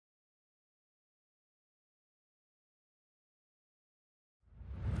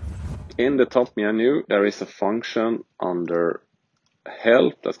In the top menu, there is a function under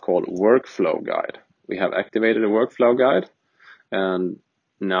help that's called workflow guide. We have activated a workflow guide, and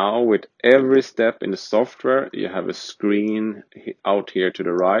now with every step in the software, you have a screen out here to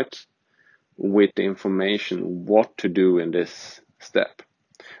the right with the information what to do in this step.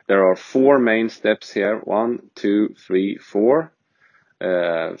 There are 4 main steps here, 1, 2, 3, 4,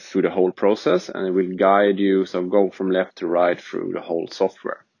 through the whole process, and it will guide you, so go from left to right through the whole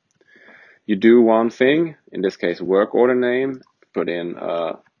software. You do one thing, in this case work order name, put in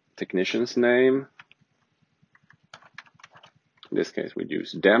a technician's name. In this case we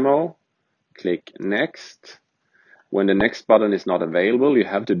use demo, click next. When the next button is not available, you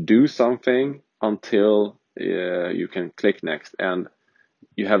have to do something until you can click next, and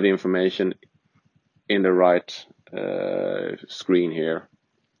you have the information in the right screen here.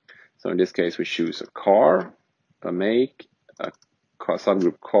 So in this case we choose a car, a make, a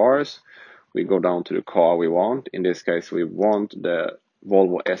subgroup cars. We go down to the car we want. In this case we want the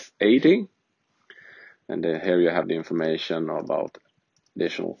Volvo S80, and here you have the information about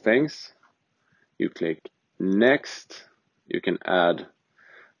additional things. You click next. You can add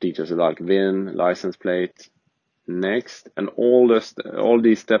details like VIN, license plate, next, and all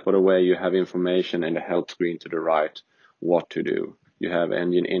these steps of the way you have information in the help screen to the right what to do. You have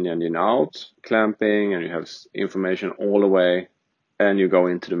engine in, engine out, clamping, and you have information all the way, and you go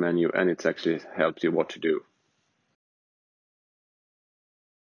into the menu and it actually helps you what to do.